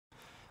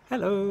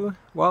Hello!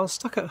 While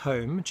stuck at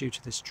home due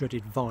to this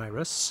dreaded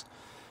virus,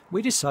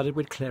 we decided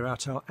we'd clear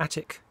out our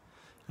attic,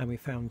 and we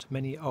found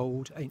many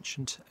old,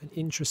 ancient and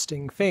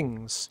interesting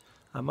things,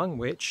 among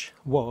which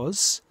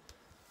was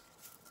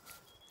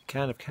a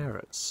can of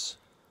carrots.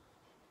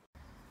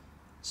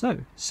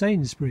 So,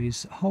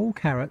 Sainsbury's whole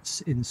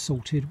carrots in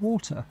salted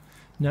water.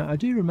 Now, I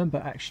do remember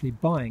actually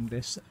buying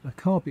this at a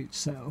car boot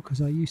sale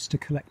because I used to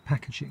collect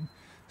packaging,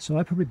 so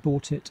I probably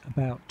bought it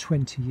about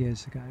 20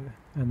 years ago,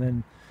 and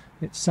then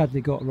it sadly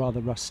got rather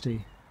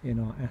rusty in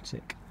our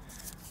attic.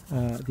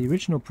 The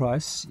original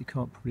price, you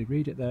can't probably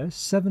read it there,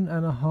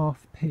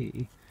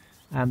 7.5p,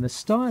 and the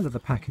style of the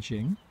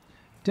packaging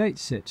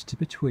dates it to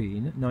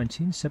between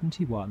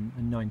 1971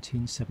 and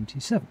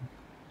 1977.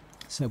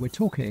 So we're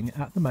talking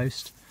at the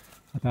most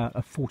about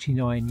a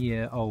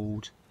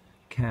 49-year-old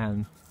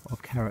can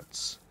of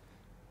carrots,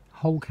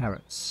 whole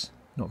carrots,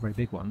 not very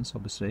big ones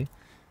obviously,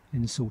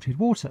 in salted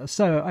water.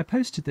 So I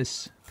posted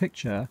this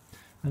picture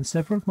and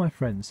several of my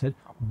friends said,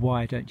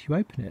 why don't you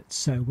open it?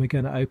 So we're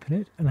going to open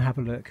it and have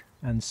a look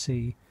and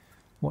see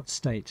what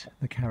state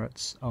the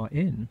carrots are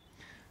in.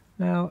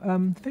 Now,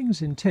 things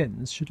in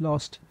tins should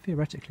last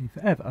theoretically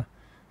forever.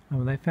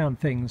 And they found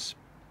things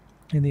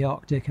in the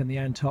Arctic and the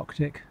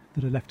Antarctic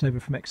that are left over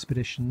from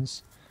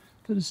expeditions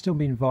that have still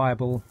been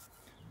viable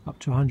up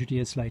to 100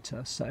 years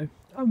later. So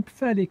I'm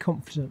fairly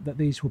confident that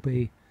these will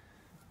be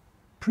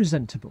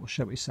presentable,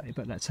 shall we say.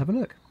 But let's have a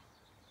look.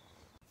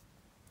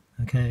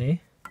 Okay.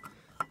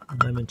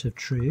 A moment of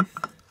truth.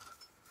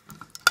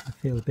 I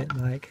feel a bit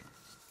like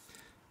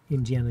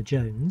Indiana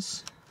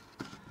Jones.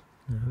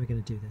 Now how are we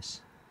going to do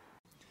this?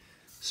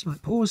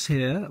 Slight pause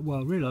here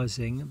while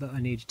realising that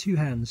I need two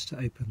hands to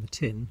open the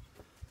tin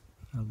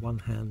and one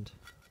hand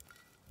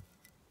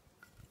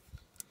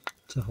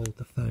to hold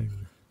the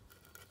phone.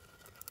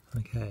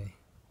 Okay,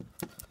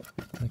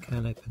 the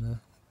can opener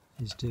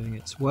is doing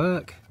its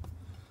work.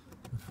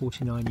 A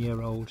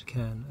 49-year-old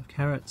can of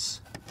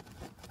carrots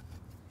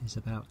is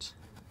about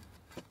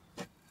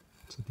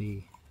to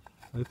be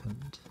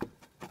opened.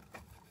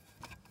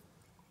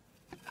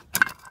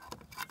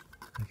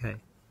 Okay.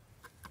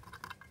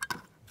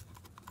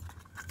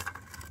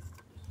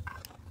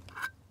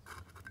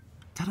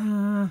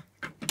 Ta-da!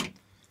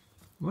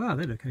 Wow,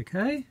 they look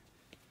okay.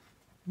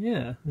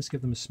 Yeah, let's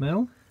give them a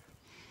smell.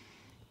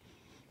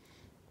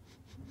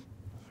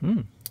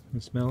 They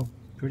smell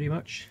pretty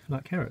much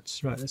like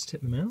carrots. Right, let's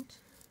tip them out.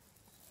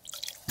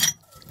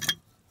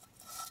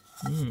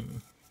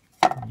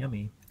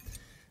 Yummy.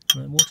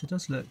 The water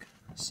does look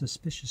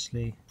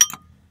suspiciously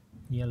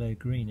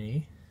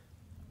yellow-greeny.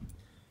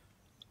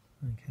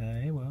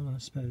 Okay, well, I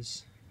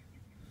suppose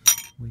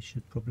we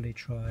should probably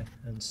try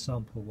and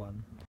sample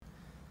one.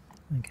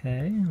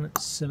 Okay,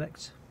 let's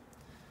select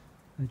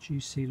a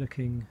juicy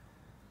looking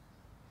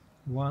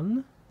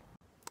one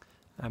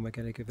and we're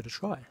going to give it a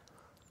try.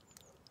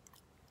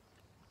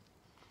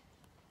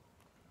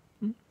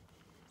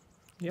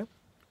 Yep,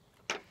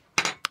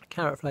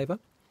 carrot flavour.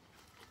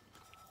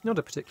 Not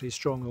a particularly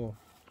strong or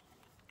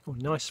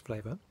nice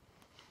flavour.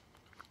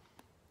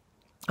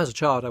 As a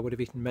child I would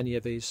have eaten many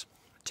of these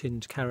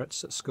tinned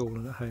carrots at school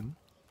and at home.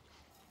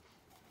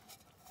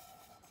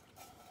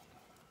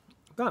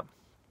 But,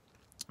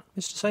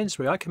 Mr.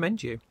 Sainsbury, I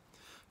commend you.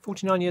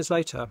 49 years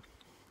later.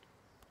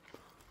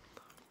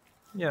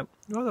 Yeah,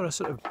 rather a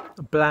sort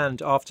of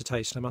bland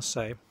aftertaste, I must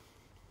say.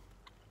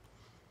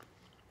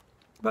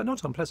 But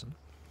not unpleasant.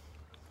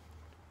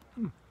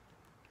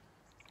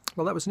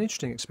 Well, that was an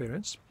interesting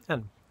experience,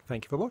 and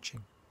thank you for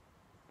watching.